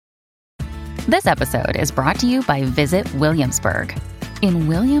This episode is brought to you by Visit Williamsburg. In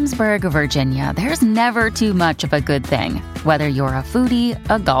Williamsburg, Virginia, there's never too much of a good thing. Whether you're a foodie,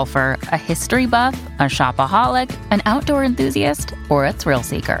 a golfer, a history buff, a shopaholic, an outdoor enthusiast, or a thrill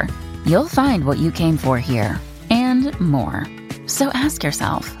seeker, you'll find what you came for here and more. So ask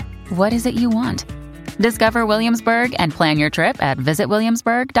yourself, what is it you want? Discover Williamsburg and plan your trip at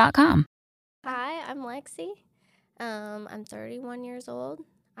visitwilliamsburg.com. Hi, I'm Lexi. I'm 31 years old.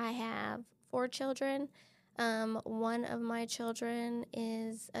 I have 4 children. One of my children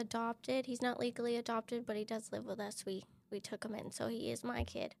is adopted. He's not legally adopted, but he does live with us. We took him in, so he is my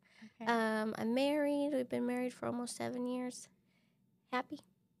kid. Okay. I'm married. We've been married for almost 7 years. Happy?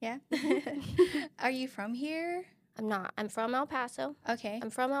 Yeah. Are you from here? I'm not. I'm from El Paso. Okay. I'm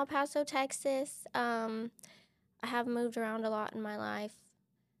from El Paso, Texas. I have moved around a lot in my life,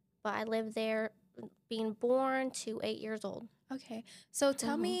 but I lived there being born to 8 years old. Okay. So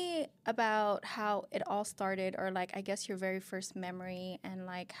tell me about how it all started, or like, I guess your very first memory, and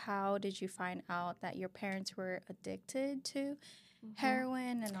like, how did you find out that your parents were addicted to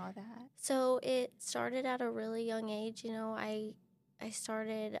heroin and all that? So it started at a really young age. You know, I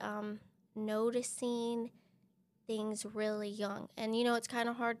started noticing things really young. And, you know, it's kind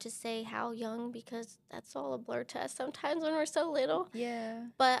of hard to say how young because that's all a blur test sometimes when we're so little. Yeah.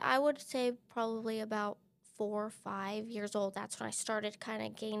 But I would say probably about 4 or 5 years old, that's when I started kind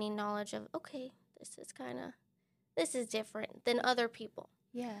of gaining knowledge of, okay, this is different than other people.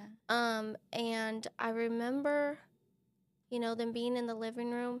 Yeah. And I remember, you know, them being in the living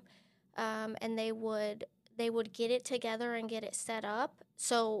room, and they would get it together and get it set up.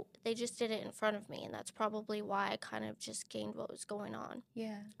 So they just did it in front of me, and that's probably why I kind of just gained what was going on.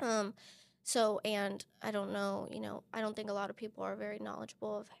 Yeah. So, and I don't know, you know, I don't think a lot of people are very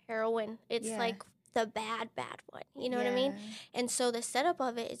knowledgeable of heroin. It's like the bad one, you know what I mean? And so the setup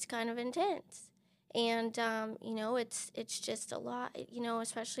of it is kind of intense. And, you know, it's just a lot, you know,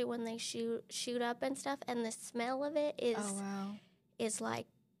 especially when they shoot up and stuff. And the smell of it is like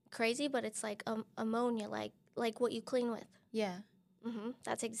crazy, but it's like ammonia, like what you clean with. Yeah.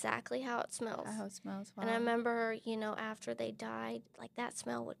 That's exactly how it smells. How it smells. Wow. And I remember, you know, after they died, like that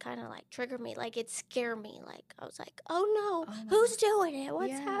smell would kind of like trigger me, like it scared me. Like I was like, oh no, who's doing it?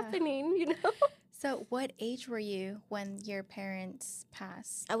 What's happening? You know. So what age were you when your parents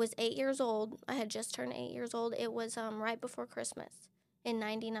passed? I was 8 years old. I had just turned 8 years old. It was right before Christmas in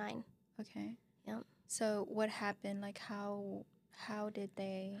 '99. Okay. Yep. So what happened? Like how did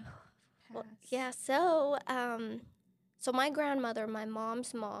they pass? Well, yeah. So my grandmother, my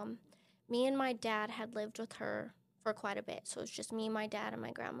mom's mom, me and my dad had lived with her for quite a bit. So it was just me, my dad, and my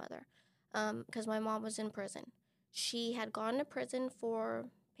grandmother, because my mom was in prison. She had gone to prison for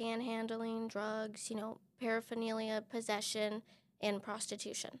panhandling, drugs, you know, paraphernalia, possession, and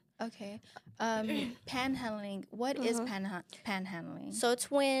prostitution. Okay. Panhandling. What is panhandling? So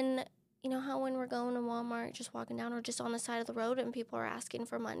it's when, you know how when we're going to Walmart, just walking down or just on the side of the road and people are asking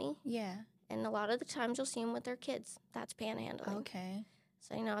for money? Yeah. And a lot of the times you'll see them with their kids. That's panhandling. Okay.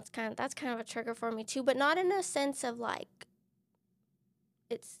 So, you know, that's kind of a trigger for me too, but not in a sense of like,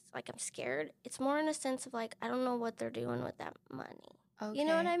 it's like I'm scared. It's more in a sense of like, I don't know what they're doing with that money. Okay. You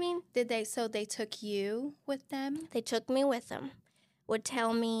know what I mean? So they took you with them? They took me with them. Would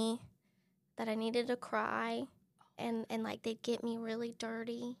tell me that I needed to cry, and like they'd get me really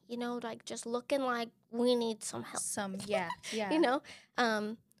dirty, you know, like just looking like we need some help. Yeah. You know?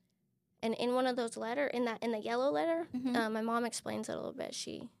 And in one of those in the yellow letter, my mom explains it a little bit.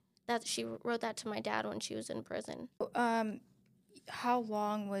 She wrote that to my dad when she was in prison. How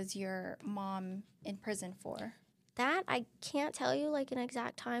long was your mom in prison for? That I can't tell you like an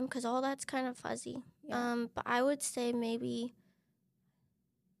exact time because all that's kind of fuzzy. Yeah. But I would say maybe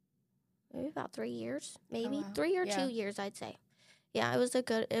about 3 years, maybe 3 or 2 years. I'd say. Yeah, it was a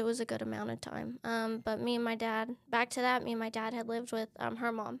good amount of time. But me and my dad had lived with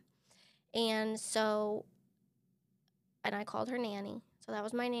her mom, and I called her nanny. So that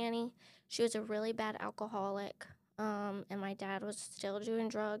was my nanny. She was a really bad alcoholic. And my dad was still doing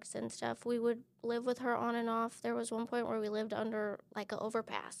drugs and stuff. We would live with her on and off. There was one point where we lived under, like, an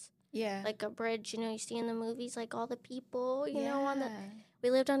overpass. Yeah. Like a bridge, you know, you see in the movies, like, all the people, you know,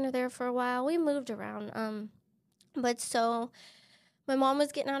 we lived under there for a while. We moved around. But so my mom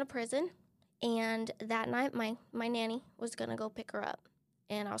was getting out of prison, and that night my nanny was going to go pick her up.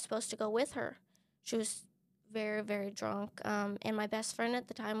 And I was supposed to go with her. She was very, very drunk. And my best friend at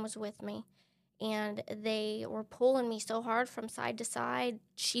the time was with me. And they were pulling me so hard from side to side.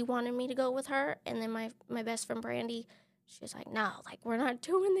 She wanted me to go with her. And then my best friend, Brandy, she was like, no, like, we're not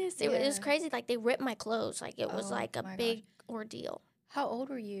doing this. It was crazy. Like, they ripped my clothes. Like, it was like a big ordeal. How old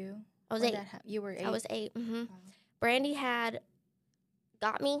were you? I was 8. You were 8? I was 8. Wow. Brandy had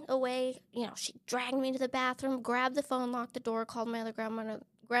got me away. She dragged me to the bathroom, grabbed the phone, locked the door, called my other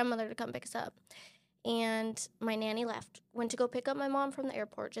grandmother to come pick us up. And my nanny left. Went to go pick up my mom from the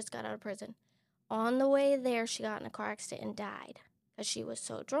airport, just got out of prison. On the way there, she got in a car accident and died because she was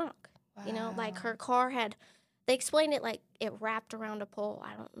so drunk. Wow. Like her car they explained it like it wrapped around a pole.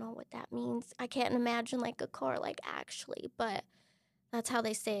 I don't know what that means. I can't imagine like a car like actually, but that's how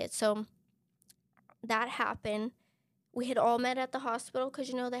they say it. So that happened. We had all met at the hospital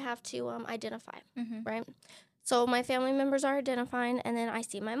because, they have to identify, right? So my family members are identifying, and then I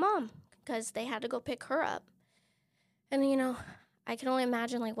see my mom because they had to go pick her up. And, I can only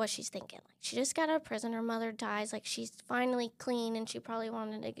imagine, like, what she's thinking. Like, she just got out of prison. Her mother dies. Like, she's finally clean, and she probably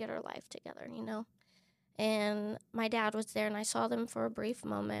wanted to get her life together, And my dad was there, and I saw them for a brief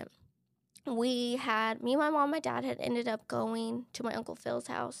moment. Me, my mom, my dad had ended up going to my Uncle Phil's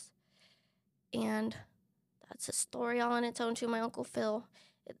house. And that's a story all on its own, too. My Uncle Phil,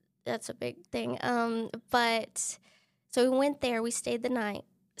 that's a big thing. But so we went there. We stayed the night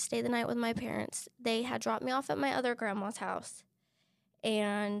with my parents. They had dropped me off at my other grandma's house.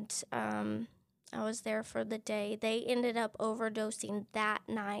 And I was there for the day. They ended up overdosing that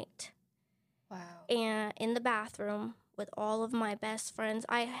night. Wow. And in the bathroom with all of my best friends.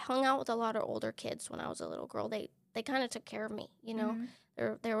 I hung out with a lot of older kids when I was a little girl. They kind of took care of me,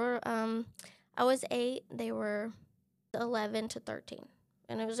 There were I was 8, they were 11 to 13.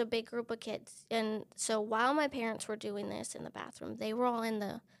 And it was a big group of kids. And so while my parents were doing this in the bathroom, they were all in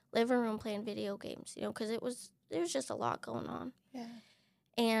the living room playing video games, because there was just a lot going on. Yeah.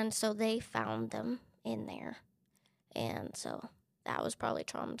 And so they found them in there. And so that was probably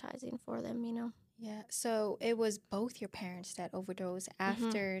traumatizing for them, Yeah. So it was both your parents that overdosed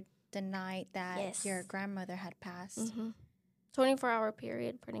after the night that your grandmother had passed. 24-hour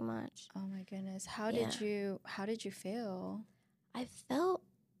period, pretty much. Oh my goodness. How did you feel? I felt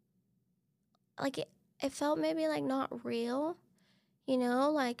like it felt maybe like not real,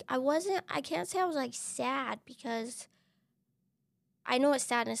 like I can't say I was like sad because I know what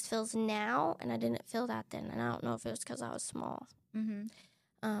sadness feels now, and I didn't feel that then, and I don't know if it was because I was small.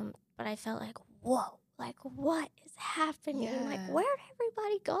 But I felt like, whoa, like what is happening? Yeah. Like where'd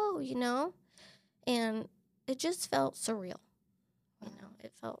everybody go, And it just felt surreal.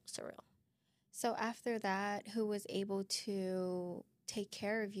 It felt surreal. So after that, who was able to take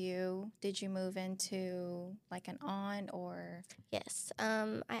care of you? Did you move into like an aunt or? Yes.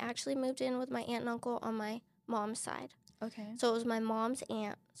 I actually moved in with my aunt and uncle on my mom's side. Okay. So it was my mom's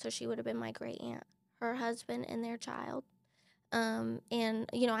aunt. So she would have been my great aunt, her husband and their child. And,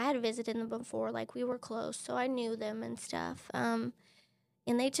 I had visited them before. Like we were close, so I knew them and stuff.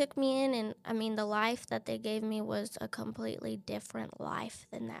 And they took me in, and, I mean, the life that they gave me was a completely different life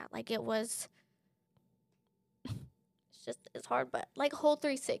than that. Like, it was, it's hard, but, like, whole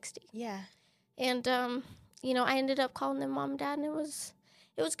 360. Yeah. And, I ended up calling them mom and dad, and it was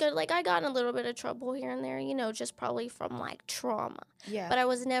good. Like, I got in a little bit of trouble here and there, just probably from, like, trauma. Yeah. But I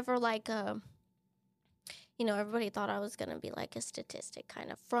was never, like, everybody thought I was going to be, like, a statistic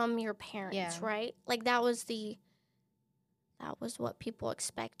kind of from your parents, right? Like, that was what people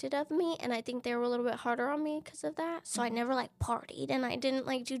expected of me, and I think they were a little bit harder on me because of that. So I never, like, partied, and I didn't,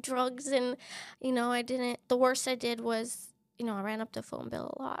 like, do drugs, and, I didn't. The worst I did was, I ran up the phone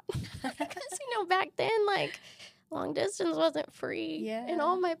bill a lot. Because, back then, like, long distance wasn't free. Yeah. And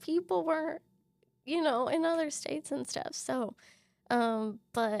all my people were, in other states and stuff. So,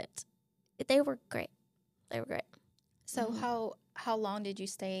 but they were great. They were great. So how long did you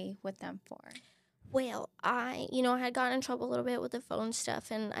stay with them for? Well, I had gotten in trouble a little bit with the phone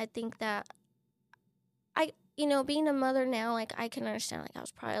stuff, and I think that being a mother now, like, I can understand, like, I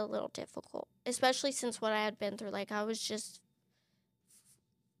was probably a little difficult, especially since what I had been through. Like, I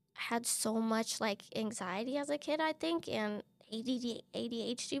had so much, like, anxiety as a kid, I think, and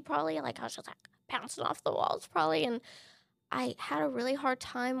ADHD probably. Like, I was just, like, bouncing off the walls probably, and I had a really hard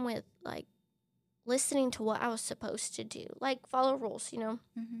time with, like, listening to what I was supposed to do, like, follow rules,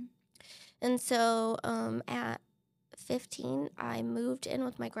 And so at 15, I moved in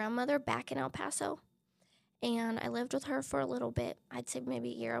with my grandmother back in El Paso, and I lived with her for a little bit. I'd say maybe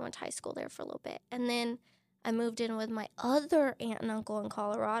a year. I went to high school there for a little bit. And then I moved in with my other aunt and uncle in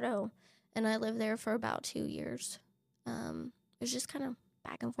Colorado, and I lived there for about 2 years. It was just kind of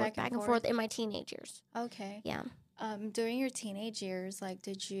back and forth in my teenage years. Okay. Yeah. During your teenage years, like,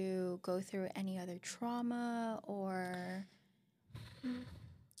 did you go through any other trauma or?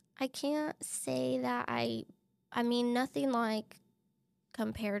 I can't say that I mean, nothing like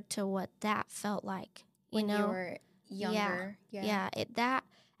compared to what that felt like, When you were younger. Yeah. That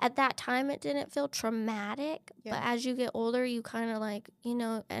at that time it didn't feel traumatic, but as you get older, you kind of like, you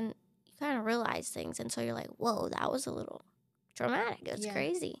know, and you kind of realize things. And so you're like, whoa, that was a little traumatic. It was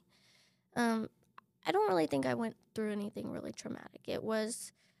crazy. I don't really think I went through anything really traumatic. It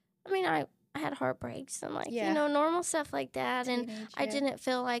was, I mean, I had heartbreaks and like, you know, normal stuff like that. And I didn't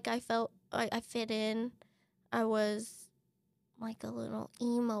feel like I fit in. I was like a little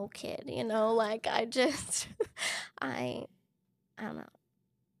emo kid, you know, like I just, I don't know.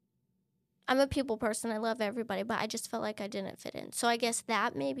 I'm a people person. I love everybody, but I just felt like I didn't fit in. So I guess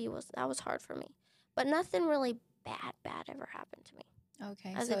that was hard for me. But nothing really bad ever happened to me.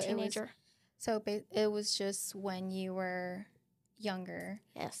 Okay. As a teenager. It was just when you were younger.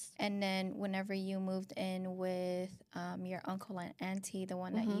 Yes. And then whenever you moved in with your uncle and auntie, the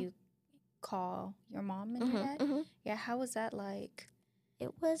one that you call your mom and your dad. Yeah, how was that like?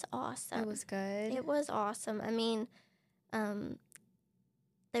 It was awesome. It was good. It was awesome. I mean,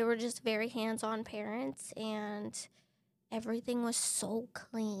 they were just very hands-on parents, and everything was so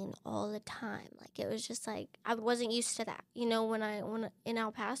clean all the time. Like, it was just like, I wasn't used to that. You know, when in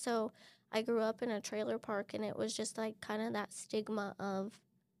El Paso, I grew up in a trailer park, and it was just like kind of that stigma of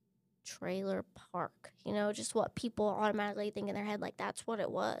trailer park, you know, just what people automatically think in their head, like that's what it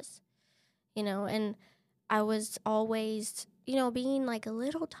was, you know. And I was always, you know, being like a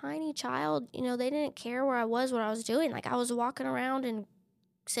little tiny child, you know, they didn't care where I was, what I was doing. Like, I was walking around in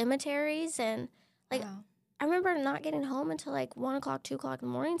cemeteries, and like, I remember not getting home until like 1 o'clock, 2 o'clock in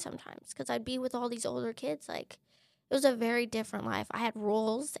the morning sometimes, because I'd be with all these older kids. Like, it was a very different life. I had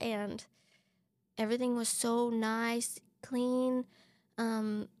rules, and everything was so nice, clean.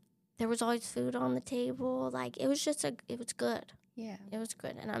 There was always food on the table. Like, it was just it was good. Yeah. It was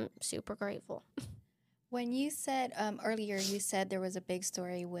good, and I'm super grateful. When you said earlier, you said there was a big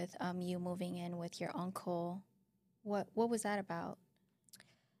story with you moving in with your uncle. What was that about?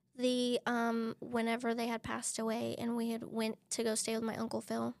 Whenever they had passed away and we had went to go stay with my Uncle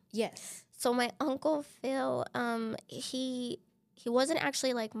Phil. Yes. So my Uncle Phil, he wasn't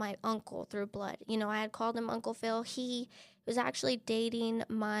actually like my uncle through blood. You know, I had called him Uncle Phil. He was actually dating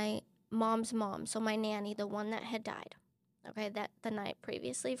my mom's mom, so my nanny, the one that had died, okay, that the night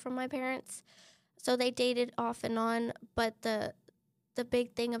previously from my parents. So they dated off and on, but the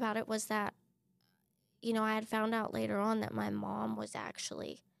big thing about it was that, you know, I had found out later on that my mom was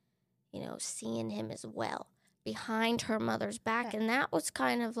actually, you know, seeing him as well behind her mother's back. And that was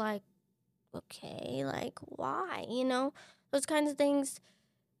kind of like, okay, like, why? You know, those kinds of things,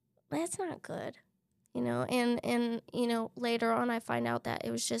 that's not good, you know. And you know, later on I find out that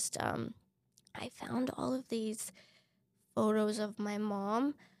it was just, I found all of these photos of my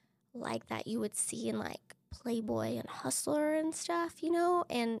mom, like that you would see in like Playboy and Hustler and stuff, you know,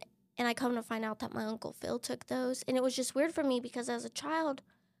 and I come to find out that my Uncle Phil took those. And it was just weird for me because as a child,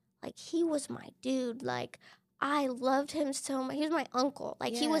 like, he was my dude. Like, I loved him so much. He was my uncle.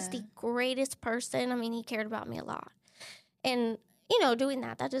 Like, he was the greatest person. I mean, he cared about me a lot. And, you know, doing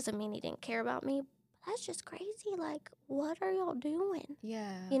that doesn't mean he didn't care about me. That's just crazy. Like, what are y'all doing?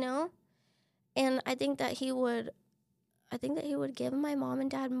 Yeah. You know? And I think that he would give my mom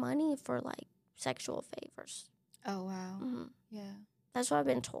and dad money for, like, sexual favors. Oh, wow. Mm-hmm. Yeah. That's what I've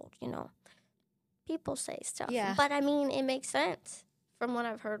been told, you know. People say stuff. Yeah. But, I mean, it makes sense from what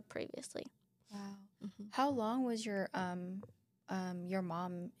I've heard previously. Wow. Mm-hmm. How long was your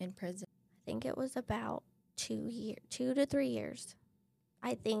mom in prison? I think it was about 2 to 3 years.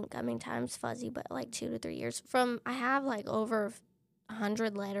 I think, I mean, time's fuzzy, but like 2 to 3 years. I have like over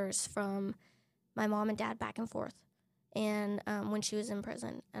 100 letters from my mom and dad back and forth, and when she was in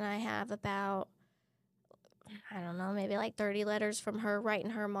prison. And I have about, I don't know, maybe like 30 letters from her writing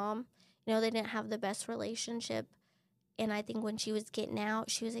her mom. You know, they didn't have the best relationship. And I think when she was getting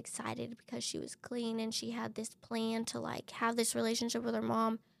out, she was excited because she was clean and she had this plan to like have this relationship with her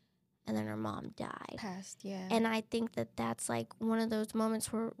mom. And then her mom died. Passed, yeah. And I think that that's like one of those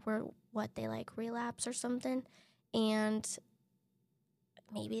moments where what, they like relapse or something. And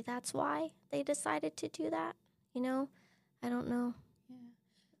maybe that's why they decided to do that. You know, I don't know. Yeah.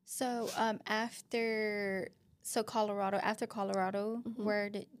 So after Colorado, Mm-hmm. where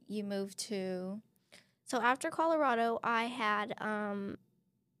did you move to? So after Colorado, I had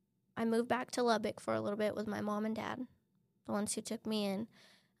I moved back to Lubbock for a little bit with my mom and dad, the ones who took me in.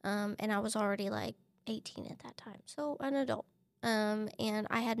 And I was already like 18 at that time, so an adult. And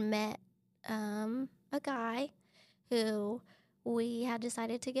I had met a guy who we had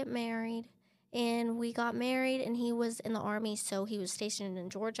decided to get married, and we got married, and he was in the Army, so he was stationed in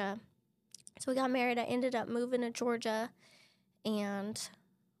Georgia. So we got married. I ended up moving to Georgia, and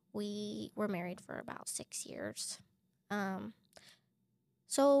we were married for about 6 years.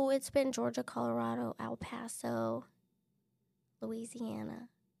 So it's been Georgia, Colorado, El Paso, Louisiana,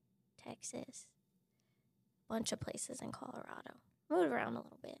 Texas, bunch of places in Colorado. Moved around a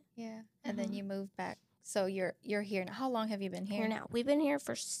little bit. Yeah. And then you moved back. So you're here now. How long have you been here? Here now. We've been here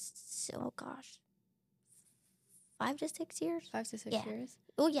for 5 to 6 years. 5 to 6 years?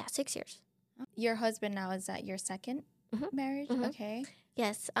 Oh, yeah, 6 years. Your husband now, is that your second marriage? Okay.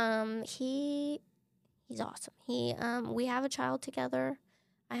 Yes. He's awesome. We have a child together.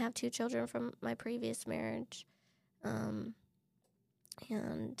 I have 2 children from my previous marriage. And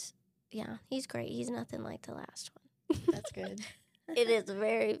yeah, he's great. He's nothing like the last one. That's good. It is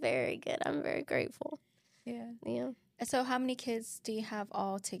very, very good. I'm very grateful. Yeah. Yeah. So how many kids do you have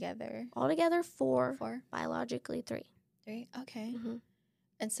all together? Altogether 4. 4? Biologically 3. 3? Okay. Mm-hmm.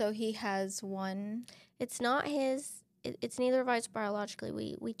 And so he has one. It's not his. It's neither of ours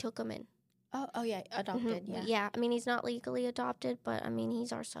biologically. We took him in. Oh yeah, adopted. Mm-hmm. Yeah. Yeah. I mean, he's not legally adopted, but I mean,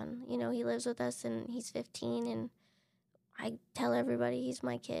 he's our son. You know, he lives with us, and he's 15, and I tell everybody he's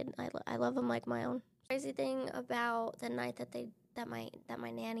my kid. I love him like my own. Crazy thing about the night that my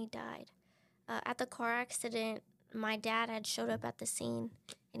nanny died, at the car accident, my dad had showed up at the scene,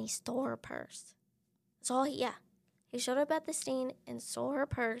 and he stole her purse. That's all he showed up at the scene and stole her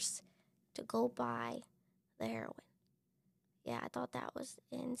purse to go buy the heroin. Yeah, I thought that was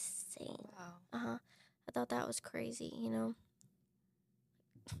insane. Wow. I thought that was crazy, you know.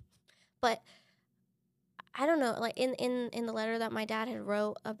 But I don't know, like in the letter that my dad had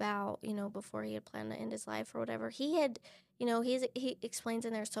wrote about, you know, before he had planned to end his life or whatever, he had, you know, he explains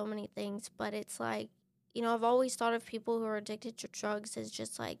in there so many things, but it's like, you know, I've always thought of people who are addicted to drugs as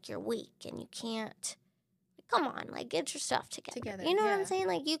just like, you're weak and you can't, come on, like, get your stuff together. You know what I'm saying?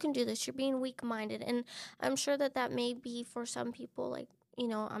 Like, you can do this. You're being weak-minded. And I'm sure that may be for some people, like, you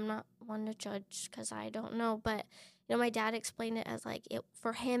know, I'm not one to judge because I don't know. But, you know, my dad explained it as, like,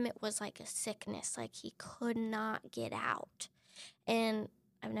 for him, it was like a sickness. Like, he could not get out. And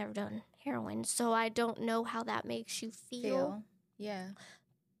I've never done heroin, so I don't know how that makes you feel. Yeah.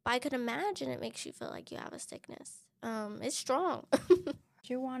 But I could imagine it makes you feel like you have a sickness. It's strong. Do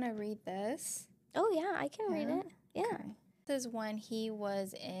you want to read this? Oh, yeah, I can read it. Yeah. Okay. This is when he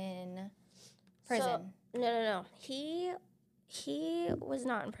was in prison. So, no. He was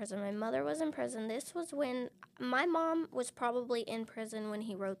not in prison. My mother was in prison. This was when my mom was probably in prison when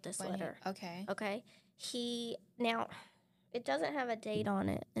he wrote this letter. Okay. Now, it doesn't have a date on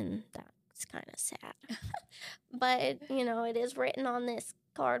it, and that's kind of sad. But, you know, it is written on this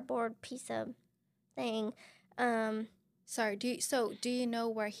cardboard piece of thing. Sorry, do you know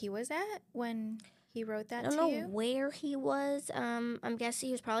where he was at when he wrote that to you? I don't know where he was. I'm guessing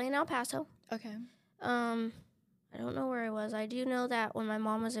he was probably in El Paso. Okay. I don't know where he was. I do know that when my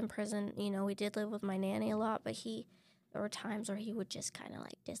mom was in prison, you know, we did live with my nanny a lot, but there were times where he would just kind of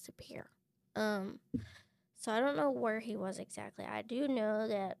like disappear. So I don't know where he was exactly. I do know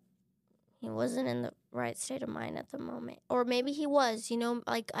that he wasn't in the right state of mind at the moment. Or maybe he was, you know,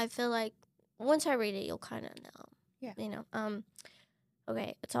 like I feel like once I read it, you'll kind of know. Yeah. You know,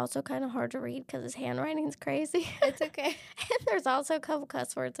 okay, it's also kind of hard to read because his handwriting's crazy. It's okay. And there's also a couple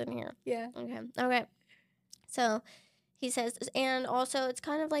cuss words in here. Yeah. Okay. So he says, and also it's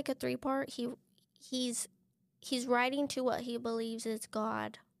kind of like a 3-part. He's writing to what he believes is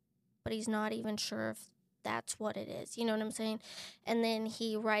God, but he's not even sure if that's what it is. You know what I'm saying? And then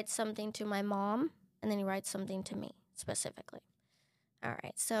he writes something to my mom, and then he writes something to me specifically. All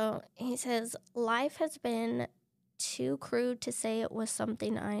right. So he says, life has been too crude to say it was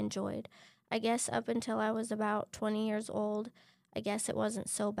something I enjoyed. I guess up until I was about 20 years old, I guess it wasn't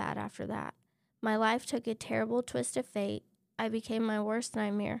so bad after that. My life took a terrible twist of fate. I became my worst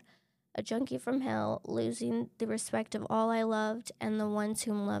nightmare, a junkie from hell, losing the respect of all I loved and the ones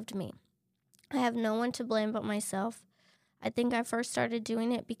whom loved me. I have no one to blame but myself. I think I first started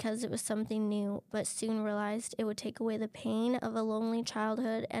doing it because it was something new, but soon realized it would take away the pain of a lonely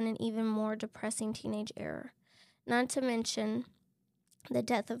childhood and an even more depressing teenage era. Not to mention the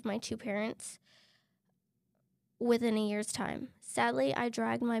death of my 2 parents within a year's time. Sadly, I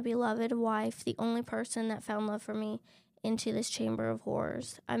dragged my beloved wife, the only person that found love for me, into this chamber of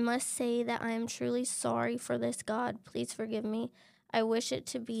horrors. I must say that I am truly sorry for this, God. Please forgive me. I wish it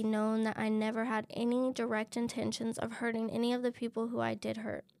to be known that I never had any direct intentions of hurting any of the people who I did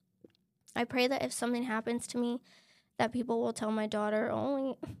hurt. I pray that if something happens to me, that people will tell my daughter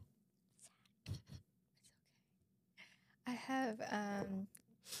only. I have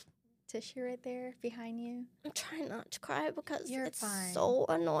tissue right there behind you. I'm trying not to cry because it's fine. So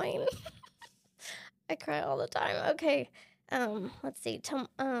annoying. I cry all the time. Okay. Let's see. Tell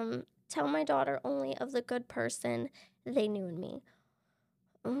my daughter only of the good person they knew in me.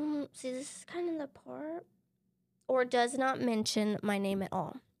 see, this is kind of the part. Or does not mention my name at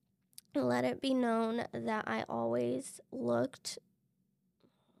all. Let it be known that I always looked.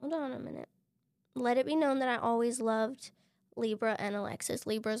 Hold on a minute. Let it be known that I always loved Libra and Alexis.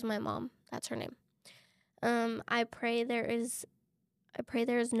 Libra is my mom. That's her name. I pray there is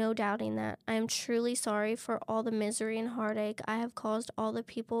no doubting that. I am truly sorry for all the misery and heartache I have caused all the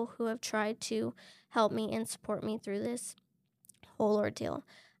people who have tried to help me and support me through this whole ordeal.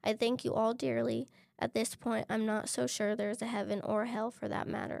 I thank you all dearly. At this point, I'm not so sure there's a heaven or a hell for that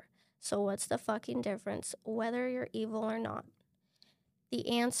matter. So what's the fucking difference, whether you're evil or not? The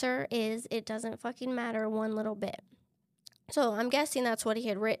answer is it doesn't fucking matter one little bit. So I'm guessing that's what he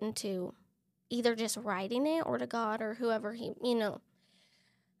had written to, either just writing it or to God or whoever he. All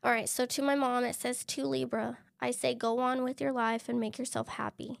right, so to my mom, it says, to Libra, I say go on with your life and make yourself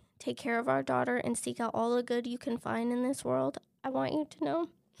happy. Take care of our daughter and seek out all the good you can find in this world. I want you to know.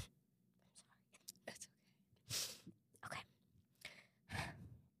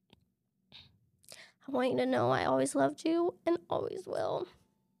 I want you to know I always loved you and always will.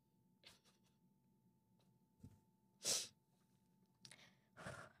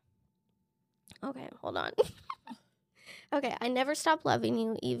 Okay, hold on. Okay, I never stopped loving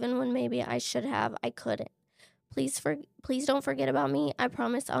you, even when maybe I should have. I couldn't. Please don't forget about me. I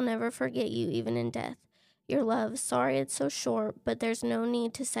promise I'll never forget you, even in death. Your love. Sorry it's so short, but there's no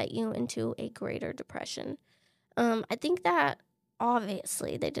need to set you into a greater depression. I think that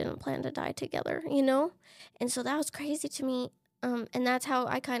obviously they didn't plan to die together, And so that was crazy to me. And that's how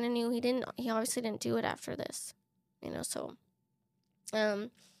I kind of knew he obviously didn't do it after this, so. All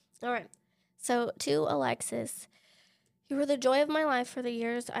right. So to Alexis, you were the joy of my life for the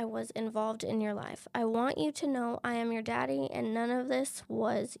years I was involved in your life. I want you to know I am your daddy and none of this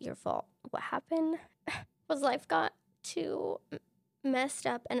was your fault. What happened was life got too messed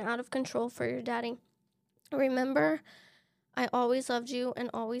up and out of control for your daddy. Remember, I always loved you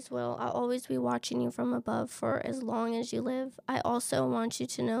and always will. I'll always be watching you from above for as long as you live. I also want you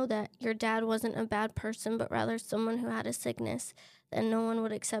to know that your dad wasn't a bad person, but rather someone who had a sickness that no one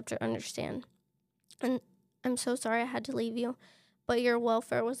would accept or understand. And I'm so sorry I had to leave you, but your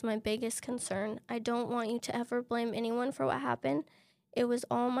welfare was my biggest concern. I don't want you to ever blame anyone for what happened. It was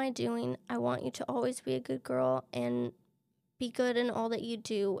all my doing. I want you to always be a good girl and be good in all that you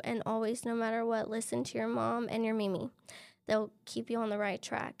do, and always, no matter what, listen to your mom and your Mimi. They'll keep you on the right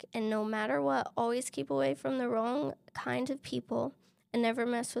track. And no matter what, always keep away from the wrong kind of people and never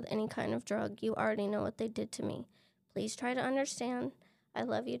mess with any kind of drug. You already know what they did to me. Please try to understand. I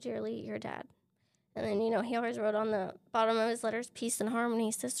love you dearly, your dad. And then, he always wrote on the bottom of his letters, peace and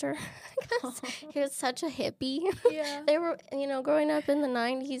harmony, sister. He was such a hippie. Yeah. They were, growing up in the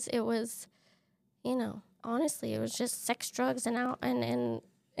 90s, it was, honestly, it was just sex, drugs, and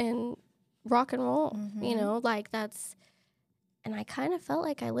rock and roll, that's, and I kind of felt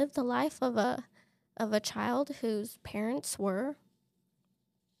like I lived the life of a child whose parents were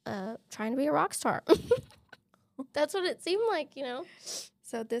trying to be a rock star. That's what it seemed like,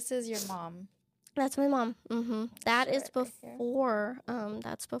 So this is your mom. That's my mom. That Sure, is before,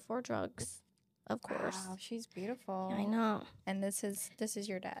 that's before drugs, of course. Wow, she's beautiful. I know. And this is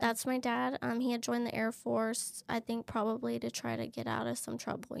your dad. That's my dad. He had joined the Air Force, I think probably to try to get out of some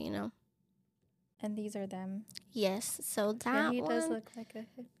trouble, And these are them. Yes. So that yeah, he one does look like a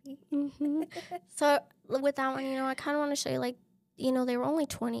hippie. So with that one, I kind of want to show you, they were only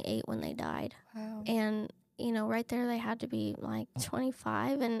 28 when they died. Wow. And, right there they had to be like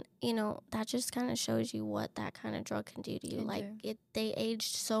 25. And, that just kind of shows you what that kind of drug can do to you. They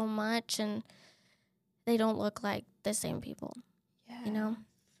aged so much and they don't look like the same people, Yeah.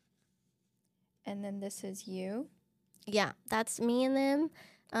 And then this is you. Yeah, that's me and them.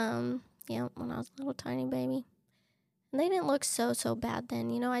 When I was a little tiny baby. And they didn't look so bad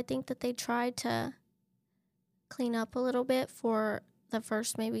then. I think that they tried to clean up a little bit for the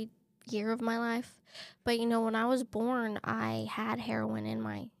first maybe year of my life. But, when I was born, I had heroin in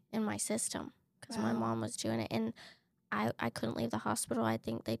my system because my mom was doing it. And I couldn't leave the hospital. I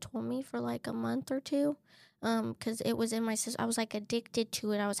think they told me for like a month or two because it was in my system. I was like addicted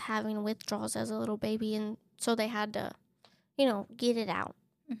to it. I was having withdrawals as a little baby. And so they had to, get it out.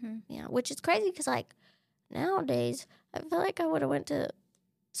 Mm-hmm. Yeah, which is crazy because, nowadays, I feel like I would have went to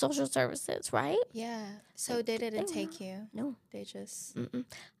social services, right? Yeah. So they didn't take you? No. They just... Mm-mm.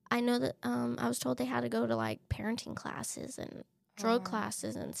 I know that I was told they had to go to, parenting classes and drug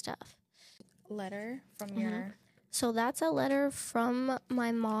classes and stuff. Letter from your... So that's a letter from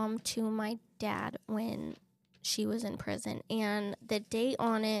my mom to my dad when she was in prison. And the date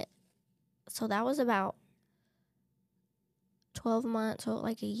on it, so that was about 12 months, so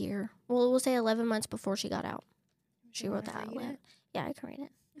like a year. Well, we'll say 11 months before she got out. She wrote that out loud. Yeah, I can read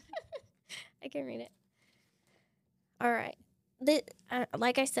it. I can read it. All right.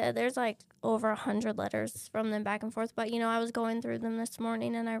 Like I said, there's like over 100 letters from them back and forth. But, I was going through them this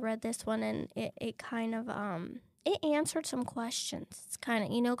morning and I read this one and it kind of, it answered some questions. It's kind of,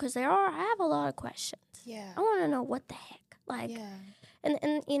 because I have a lot of questions. Yeah. I want to know what the heck. And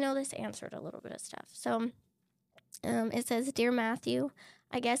this answered a little bit of stuff. So it says, Dear Matthew,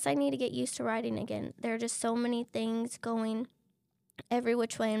 I guess I need to get used to writing again. There are just so many things going every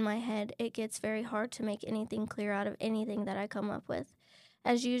which way in my head. It gets very hard to make anything clear out of anything that I come up with.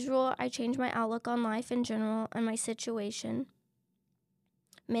 As usual, I change my outlook on life in general and my situation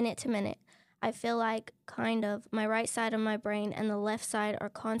minute to minute. I feel like kind of my right side of my brain and the left side are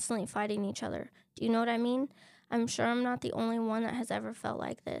constantly fighting each other. Do you know what I mean? I'm sure I'm not the only one that has ever felt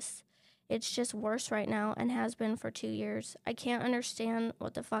like this. It's just worse right now and has been for 2 years. I can't understand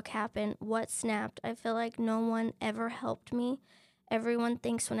what the fuck happened, what snapped. I feel like no one ever helped me. Everyone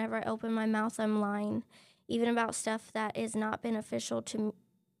thinks whenever I open my mouth I'm lying, even about stuff that is not beneficial to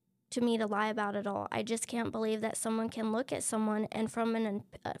me to lie about at all. I just can't believe that someone can look at someone and from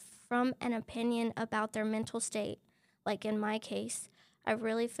an opinion about their mental state, like in my case, I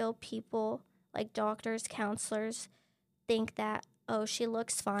really feel people like doctors, counselors, think that, oh, she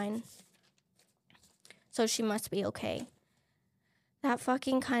looks fine, so she must be okay. That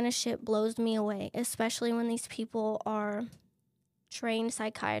fucking kind of shit blows me away, especially when these people are trained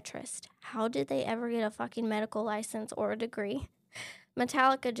psychiatrists. How did they ever get a fucking medical license or a degree?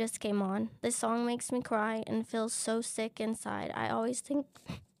 Metallica just came on. This song makes me cry and feels so sick inside. I always think...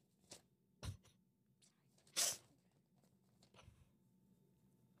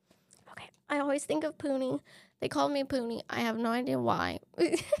 I always think of Poonie. They called me Poonie. I have no idea why.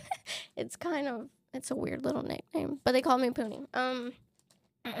 It's a weird little nickname, but they call me Poonie.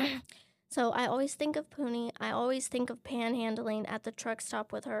 So I always think of Poonie. I always think of panhandling at the truck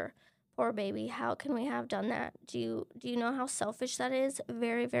stop with her. Poor baby. How can we have done that? Do you know how selfish that is?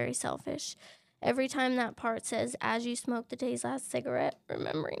 Very, very selfish. Every time that part says, as you smoke the day's last cigarette,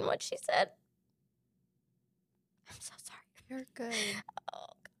 remembering what she said. I'm so sorry. You're good. Oh,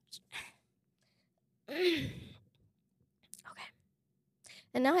 gosh. Okay.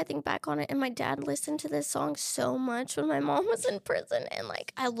 And now I think back on it, and my dad listened to this song so much when my mom was in prison, and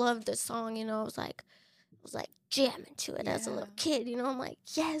I loved this song, I was like jamming to it as a little kid, I'm like,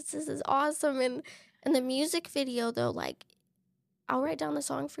 yes, this is awesome. And the music video though, I'll write down the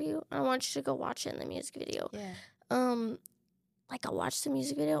song for you. I want you to go watch it in the music video. Yeah. I watched the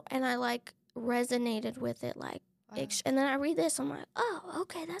music video and I resonated with it, wow. And then I read this, I'm like, oh,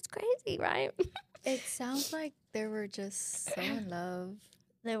 okay, that's crazy, right? It sounds like they were just so in love.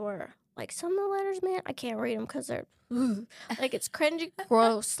 They were. Some of the letters, man, I can't read them because they're, it's cringy,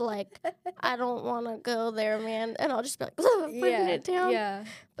 gross. I don't want to go there, man. And I'll just be putting it down. Yeah.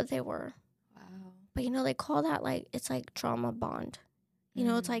 But they were. Wow. But, they call that, it's trauma bond.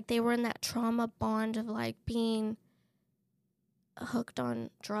 It's they were in that trauma bond of, being hooked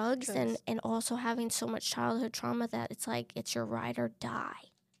on drugs and also having so much childhood trauma that it's it's your ride or die.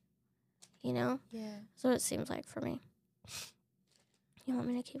 Yeah. So it seems like for me. You want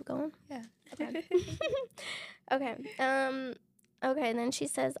me to keep going? Yeah. Okay. Okay. Okay, and then she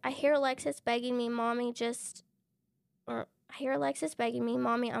says, I hear Alexis begging me, Mommy,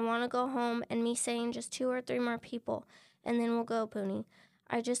 I want to go home, and me saying just 2 or 3 more people, and then we'll go, Poonie.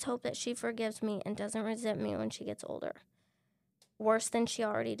 I just hope that she forgives me and doesn't resent me when she gets older. Worse than she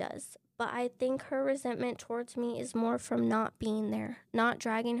already does. But I think her resentment towards me is more from not being there, not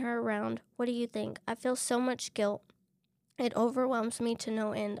dragging her around. What do you think? I feel so much guilt. It overwhelms me to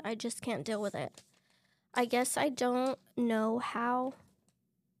no end. I just can't deal with it. I guess I don't know how.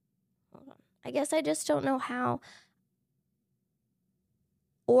 Hold on. I guess I just don't know how.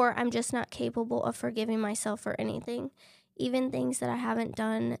 Or I'm just not capable of forgiving myself for anything. Even things that I haven't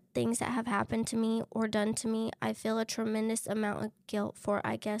done, things that have happened to me or done to me, I feel a tremendous amount of guilt for.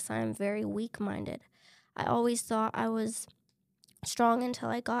 I guess I'm very weak-minded. I always thought I was strong until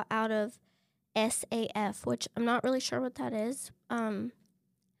I got out of SAF, which I'm not really sure what that is. I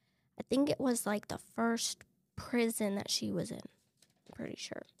think it was the first prison that she was in. I'm pretty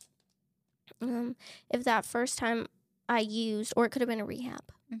sure. If that first time I used, or it could have been a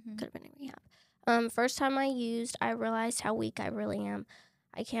rehab. Mm-hmm. Could have been a rehab. First time I used, I realized how weak I really am.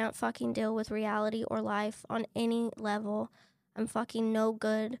 I can't fucking deal with reality or life on any level. I'm fucking no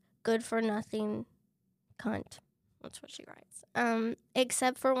good, good for nothing, cunt. That's what she writes.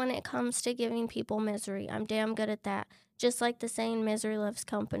 Except for when it comes to giving people misery. I'm damn good at that. Just like the saying, misery loves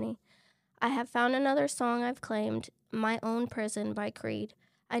company. I have found another song I've claimed. my own prison by greed.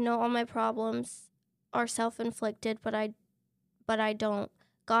 I know all my problems are self-inflicted, but I don't.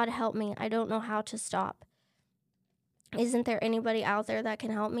 God help me. I don't know how to stop. Isn't there anybody out there that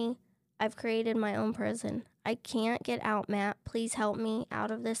can help me? I've created my own prison. I can't get out, Matt. Please help me out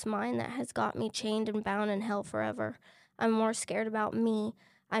of this mind that has got me chained and bound in hell forever. I'm more scared about me,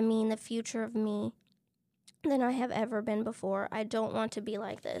 I mean the future of me, than I have ever been before. I don't want to be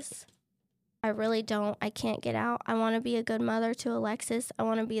like this. I really don't. I can't get out. I want to be a good mother to Alexis. I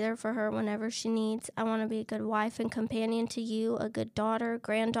want to be there for her whenever she needs. I want to be a good wife and companion to you, a good daughter,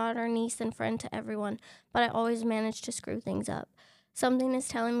 granddaughter, niece, and friend to everyone. But I always manage to screw things up. Something is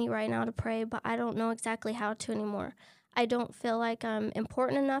telling me right now to pray, but I don't know exactly how to anymore. I don't feel like I'm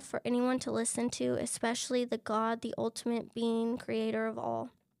important enough for anyone to listen to, especially the God, the ultimate being, creator of all.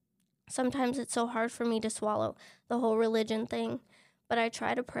 Sometimes it's so hard for me to swallow the whole religion thing. But I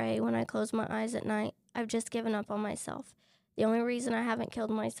try to pray when I close my eyes at night. I've just given up on myself. The only reason I haven't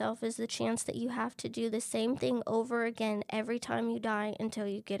killed myself is the chance that you have to do the same thing over again every time you die until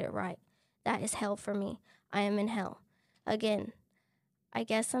you get it right. That is hell for me. I am in hell. Again, I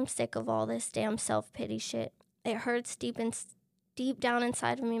guess I'm sick of all this damn self-pity shit. It hurts deep down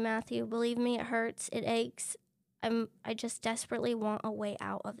inside of me, Matthew. Believe me, it hurts. It aches. I just desperately want a way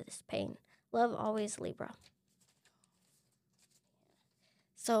out of this pain. Love always, Libra.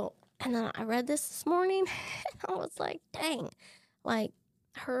 So, and then I read this morning, and I was like, dang, like,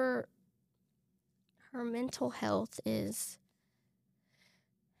 her mental health it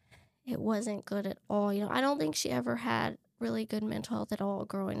wasn't good at all. You know, I don't think she ever had really good mental health at all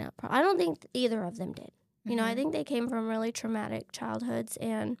growing up. I don't think either of them did. You know, I think they came from really traumatic childhoods,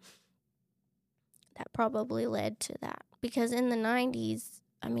 and that probably led to that. Because in the 90s,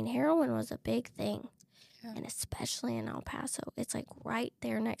 I mean, heroin was a big thing. Yeah. And especially in El Paso, it's like right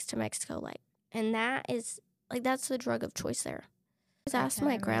there next to Mexico, like, and that is like that's the drug of choice there. I asked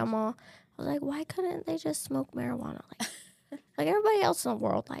my grandma, I was like, why couldn't they just smoke marijuana like everybody else in the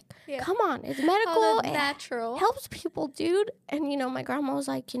world? Like, come on, it's medical, natural, it helps people, dude. And you know, my grandma was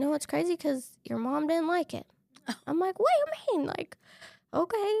like, you know, it's crazy because your mom didn't like it. I'm like, what do you mean? Like,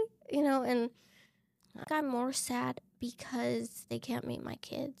 okay, you know, and I'm more sad because they can't meet my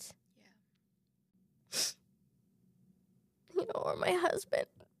kids. You know, or my husband.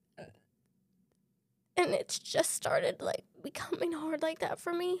 And it's just started, like, becoming hard like that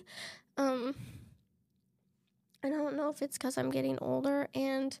for me. And I don't know if it's because I'm getting older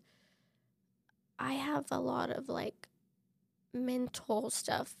and I have a lot of, like, mental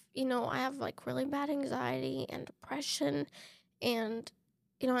stuff. You know, I have, like, really bad anxiety and depression. And,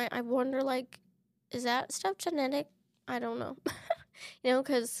 you know, I wonder, like, is that stuff genetic? I don't know. You know,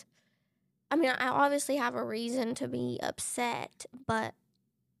 because I mean, I obviously have a reason to be upset, but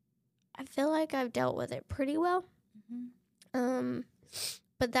I feel like I've dealt with it pretty well.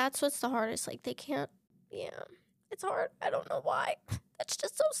 But that's what's the hardest. Like, they can't, it's hard. I don't know why. That's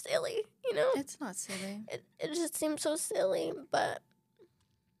just so silly, you know? It's not silly. It just seems so silly, but,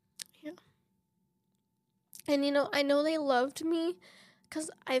 yeah. And, you know, I know they loved me because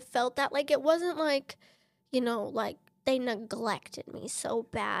I felt that. Like, it wasn't like, you know, like, they neglected me so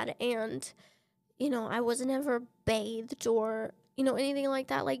bad, and, you know, I was never bathed or, you know, anything like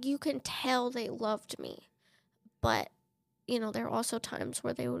that. Like, you can tell they loved me, but, you know, there are also times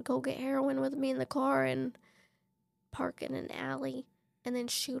where they would go get heroin with me in the car and park in an alley and then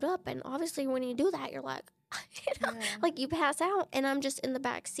shoot up, and obviously when you do that, you're like, you know, like, you pass out, and I'm just in the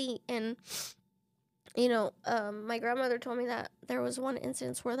back seat, and, you know, my grandmother told me that there was one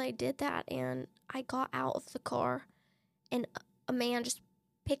instance where they did that, and I got out of the car, and a man just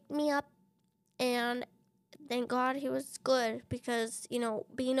picked me up, and thank God he was good because, you know,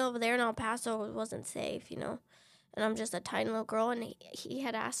 being over there in El Paso wasn't safe, you know. And I'm just a tiny little girl, and he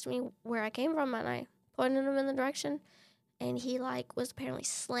had asked me where I came from, and I pointed him in the direction. And he, like, was apparently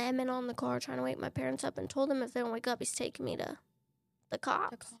slamming on the car trying to wake my parents up and told them if they don't wake up, he's taking me to the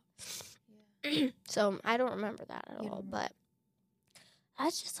cops. Yeah. So I don't remember that at all, but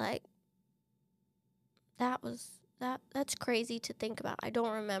that's just, like, that's crazy to think about. I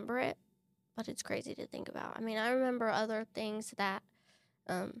don't remember it, but it's crazy to think about. I mean, I remember other things that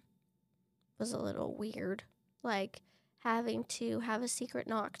was a little weird, like having to have a secret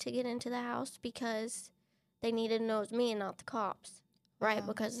knock to get into the house because they needed to know it was me and not the cops, right? Wow.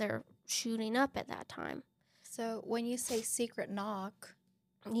 Because they're shooting up at that time. So when you say secret knock,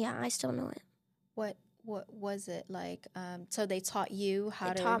 yeah, I still know it. What was it like? So they taught you how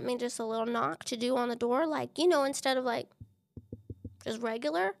to... They taught me just a little knock to do on the door, like, you know, instead of like just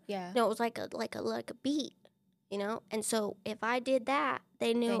regular. Yeah. No, it was like a beat. you know? And so if I did that,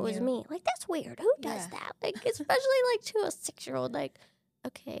 they knew it was knew. me. Like, that's weird. Who does that? Like, especially, like, to a 6-year-old, like,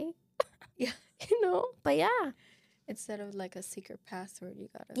 okay. Yeah. You know? But, yeah. Instead of, like, a secret password, you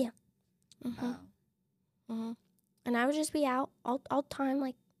gotta... Yeah. Mm-hmm. Wow. Mm-hmm. And I would just be out all the time.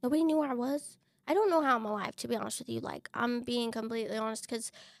 Like, nobody knew where I was. I don't know how I'm alive, to be honest with you. Like, I'm being completely honest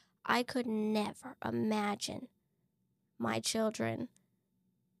because I could never imagine my children.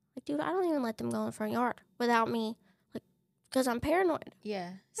 Like, dude, I don't even let them go in the front yard without me, like, because I'm paranoid.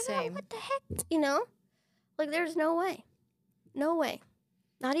 Yeah, Like, same. what the heck? You know? Like, there's no way. No way.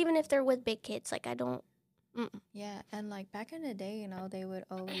 Not even if they're with big kids. Like, I don't. Yeah, and, like, back in the day, you know, they would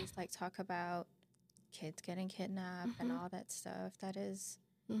always, like, talk about kids getting kidnapped and all that stuff. That is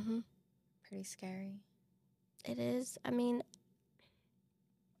pretty scary. It is. I mean,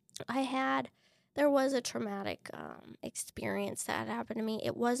 there was a traumatic experience that happened to me.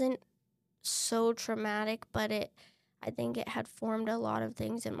 It wasn't so traumatic, but I think it had formed a lot of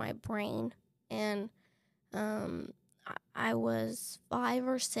things in my brain. And I was 5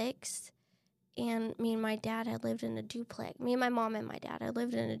 or 6, and me and my dad had lived in a duplex. Me and my mom and my dad had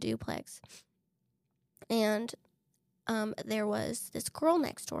lived in a duplex. And there was this girl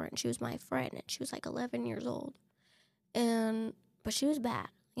next door, and she was my friend, and she was like 11 years old. But she was bad.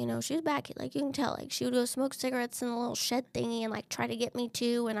 You know, she was bad kid. Like, you can tell. Like, she would go smoke cigarettes in a little shed thingy and, like, try to get me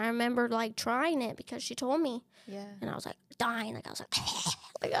too. And I remember, like, trying it because she told me. Yeah. And I was, like, dying. Like, I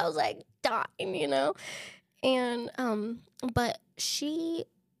was, like, dying, you know? And, but she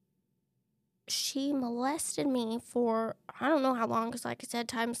molested me for, I don't know how long, because, like I said,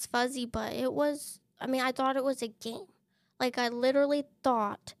 time's fuzzy. But I thought it was a game. Like, I literally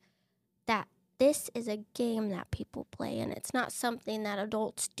thought that this is a game that people play, and it's not something that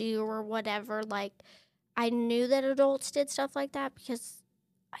adults do or whatever. Like, I knew that adults did stuff like that because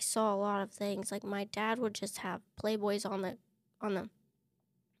I saw a lot of things. Like, my dad would just have Playboys on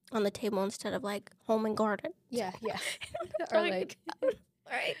the table instead of, like, Home and Garden. Yeah. Or, like,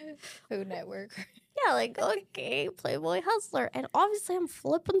 right? Food Network. Yeah, like, okay, Playboy Hustler. And obviously I'm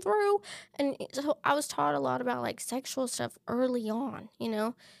flipping through. And so I was taught a lot about, like, sexual stuff early on, you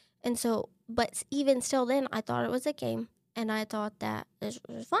know? And so, but even still then, I thought it was a game. And I thought that this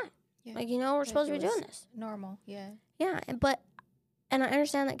was fine. Yeah. Like, you know, we're supposed to be doing this. Normal, yeah. Yeah, and I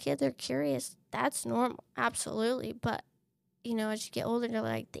understand that kids are curious. That's normal, absolutely. But, you know, as you get older, they're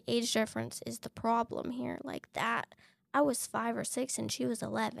like, the age difference is the problem here. Like that, I was 5 or 6 and she was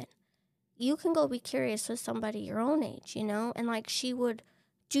 11. You can go be curious with somebody your own age, you know? And, like, she would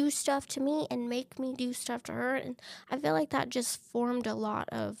do stuff to me and make me do stuff to her. And I feel like that just formed a lot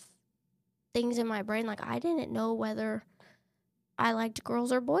of things in my brain. Like, I didn't know whether I liked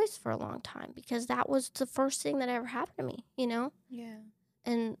girls or boys for a long time because that was the first thing that ever happened to me, you know? Yeah.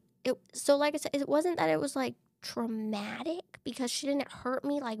 And so like I said, it wasn't that it was, like, traumatic because she didn't hurt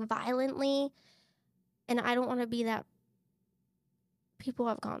me, like, violently. And I don't want to be that. People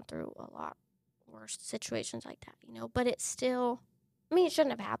have gone through a lot worse situations like that, you know? But it's still, it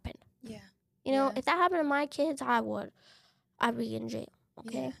shouldn't have happened. Yeah. You know, if that happened to my kids, I'd be in jail,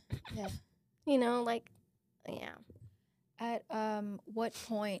 okay? Yeah. You know, like, yeah. At what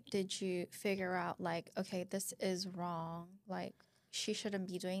point did you figure out, like, okay, this is wrong? Like, she shouldn't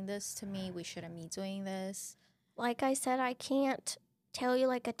be doing this to me. We shouldn't be doing this. Like I said, I can't tell you,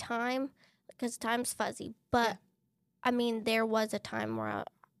 like, a time because time's fuzzy. But, there was a time where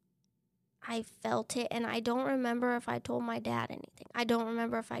I felt it, and I don't remember if I told my dad anything. I don't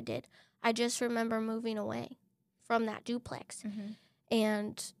remember if I did. I just remember moving away from that duplex.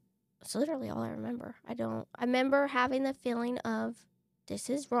 And it's literally all I remember. I remember having the feeling of, this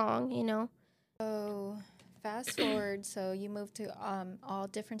is wrong, you know? So, fast forward, so you moved to all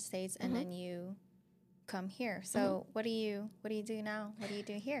different states, and then you come here. So, what do you do now? What do you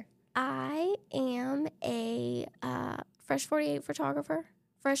do here? I am a Fresh 48 photographer.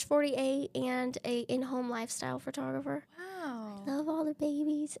 Fresh 48 and a in-home lifestyle photographer. Wow. I love all the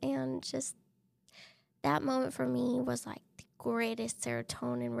babies, and just that moment for me was like the greatest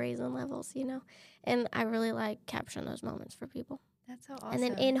serotonin raising levels, you know? And I really like capturing those moments for people. That's so awesome. And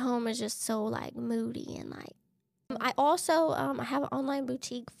then in-home is just so, like, moody and, like, I also, I have an online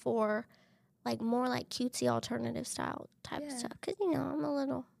boutique for, like, more, like, cutesy alternative style type of stuff. Because, you know, I'm a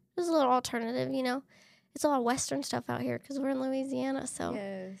little alternative, you know? It's a lot of Western stuff out here because we're in Louisiana. So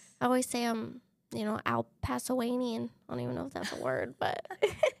I always say I'm, you know, Al Pasoanian. I don't even know if that's a word, but,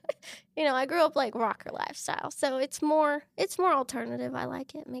 you know, I grew up, like, rocker lifestyle. So it's more alternative. I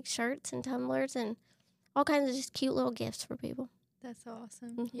like it. Make shirts and tumblers and all kinds of just cute little gifts for people. That's so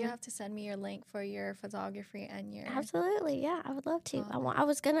awesome. You have to send me your link for your photography and your... Absolutely, yeah. I would love to. I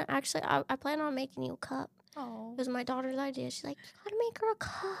was going to actually, I plan on making you a cup. Oh. It was my daughter's idea. She's like, you gotta make her a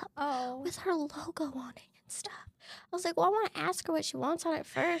cup with her logo on it and stuff. I was like, well, I want to ask her what she wants on it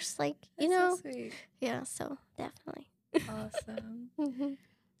first. Like, you know. So sweet. Yeah, so definitely. Awesome. Mm-hmm.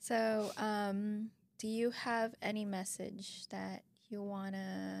 So, do you have any message that you want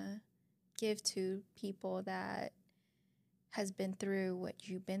to give to people that has been through what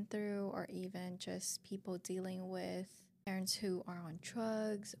you've been through, or even just people dealing with parents who are on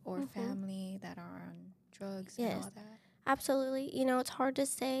drugs or family that are on drugs and all that? Absolutely. You know, it's hard to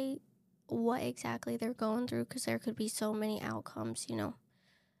say what exactly they're going through because there could be so many outcomes, you know.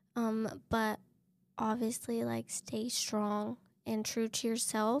 But obviously, like, stay strong and true to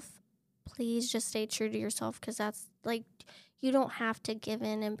yourself. Please just stay true to yourself because that's, like, you don't have to give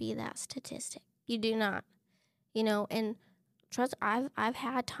in and be that statistic. You do not, you know, and trust, I've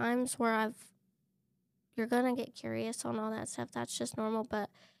had times where you're going to get curious on all that stuff. That's just normal, but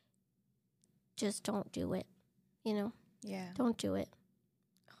just don't do it, you know? Yeah. Don't do it.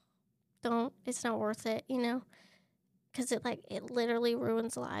 It's not worth it, you know? Because it literally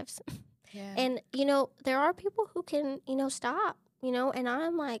ruins lives. Yeah. And, you know, there are people who can, you know, stop, you know? And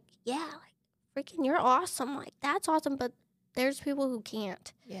I'm like, yeah, like, freaking, you're awesome. Like, that's awesome. But there's people who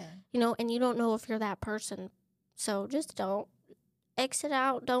can't. Yeah. You know, and you don't know if you're that person. So just don't. Exit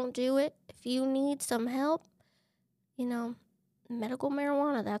out. Don't do it. If you need some help, you know, medical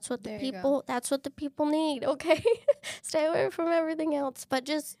marijuana, that's what the people need, okay? Stay away from everything else. But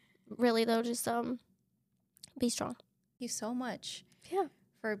just really though, just be strong. Thank you so much. Yeah.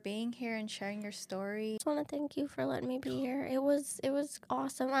 For being here and sharing your story. I just want to thank you for letting me be here. It was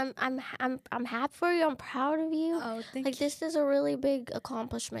awesome. I'm happy for you. I'm proud of you. Oh, thank you. This is a really big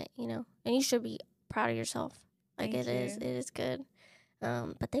accomplishment, you know, and you should be proud of yourself. Like, Thank you. It is good.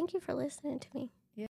 But thank you for listening to me.